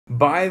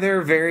by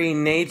their very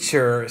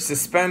nature,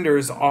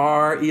 suspenders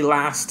are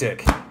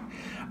elastic.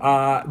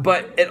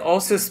 But it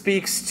also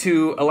speaks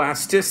to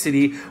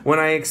elasticity when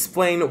I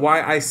explain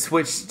why I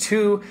switched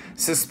to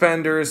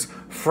suspenders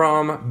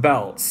from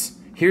belts.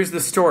 Here's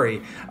the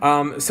story.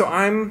 So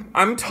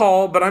I'm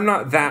tall, but I'm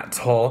not that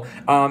tall,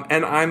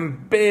 and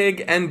I'm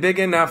big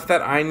enough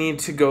that I need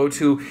to go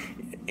to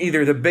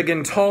either the big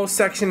and tall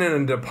section in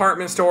a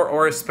department store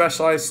or a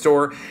specialized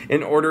store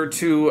in order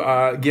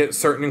to get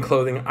certain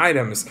clothing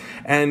items.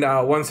 And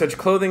one such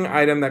clothing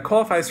item that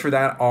qualifies for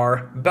that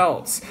are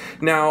belts.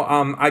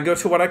 Now, I go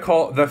to what I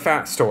call the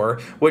fat store,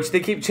 which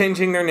they keep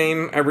changing their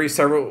name every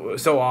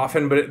so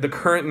often, but the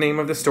current name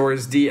of the store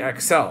is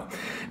DXL.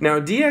 Now,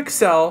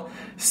 DXL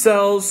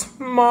sells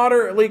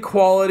moderately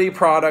quality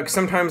products,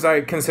 sometimes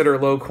I consider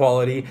low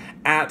quality,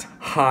 at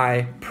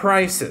high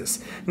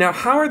prices. Now,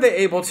 how are they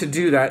able to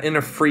do that in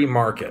a free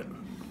market?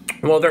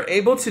 Well, they're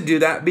able to do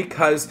that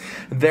because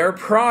their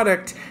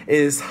product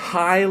is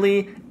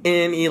highly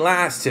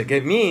inelastic.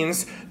 It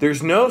means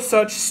there's no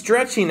such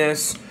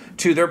stretchiness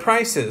to their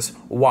prices.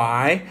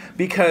 Why?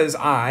 Because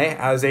I,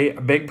 as a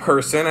big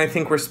person, I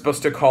think we're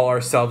supposed to call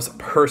ourselves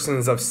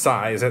persons of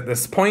size at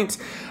this point,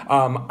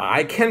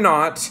 I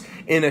cannot,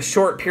 in a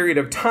short period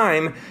of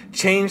time,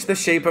 change the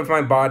shape of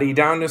my body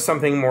down to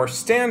something more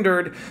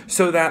standard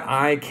so that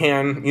I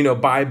can,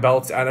 buy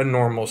belts at a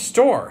normal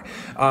store.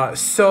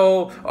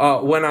 So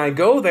when I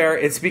go there,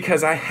 it's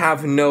because I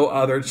have no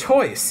other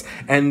choice.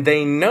 And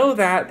they know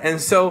that,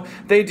 and so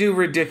they do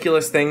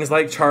ridiculous things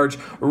like charge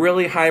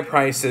really high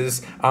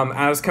prices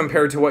as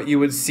compared to what you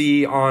would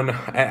see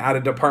at a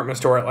department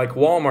store at like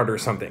Walmart or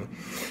something.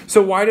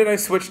 So why did I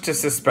switch to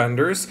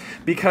suspenders?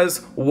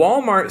 Because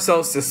Walmart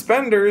sells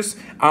suspenders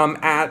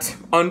at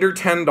under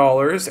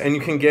 $10, and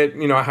you can get,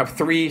 I have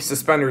 3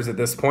 suspenders at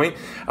this point.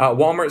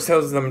 Walmart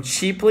sells them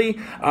cheaply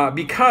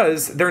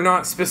because they're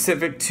not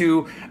specific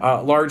to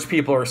large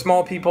people or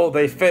small people.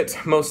 They fit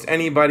most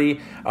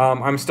anybody.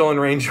 I'm still in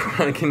range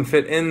where I can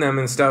fit in them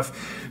and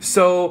stuff.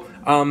 So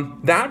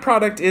that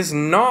product is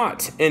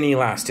not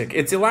inelastic.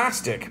 It's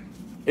elastic.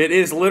 It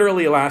is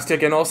literally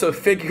elastic and also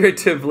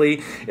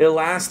figuratively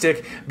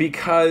elastic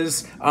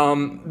because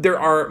there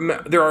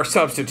are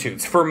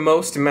substitutes. For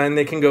most men,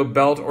 they can go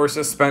belt or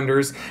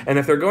suspenders, and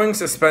if they're going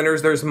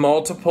suspenders, there's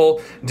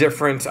multiple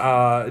different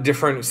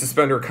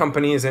suspender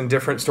companies and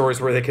different stores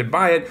where they could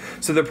buy it.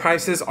 So the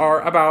prices are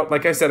about,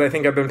 like I said, I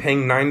think I've been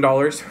paying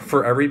 $9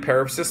 for every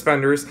pair of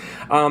suspenders,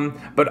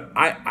 but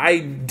I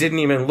didn't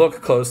even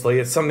look closely.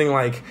 It's something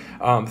like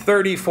 $30,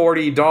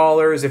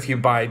 $40 if you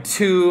buy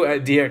 2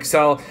 at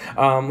DXL.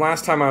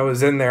 Last time I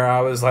was in there,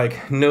 I was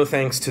like, no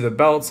thanks to the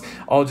belts,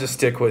 I'll just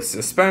stick with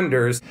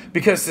suspenders,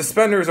 because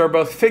suspenders are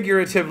both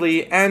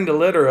figuratively and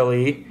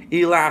literally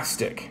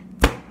elastic.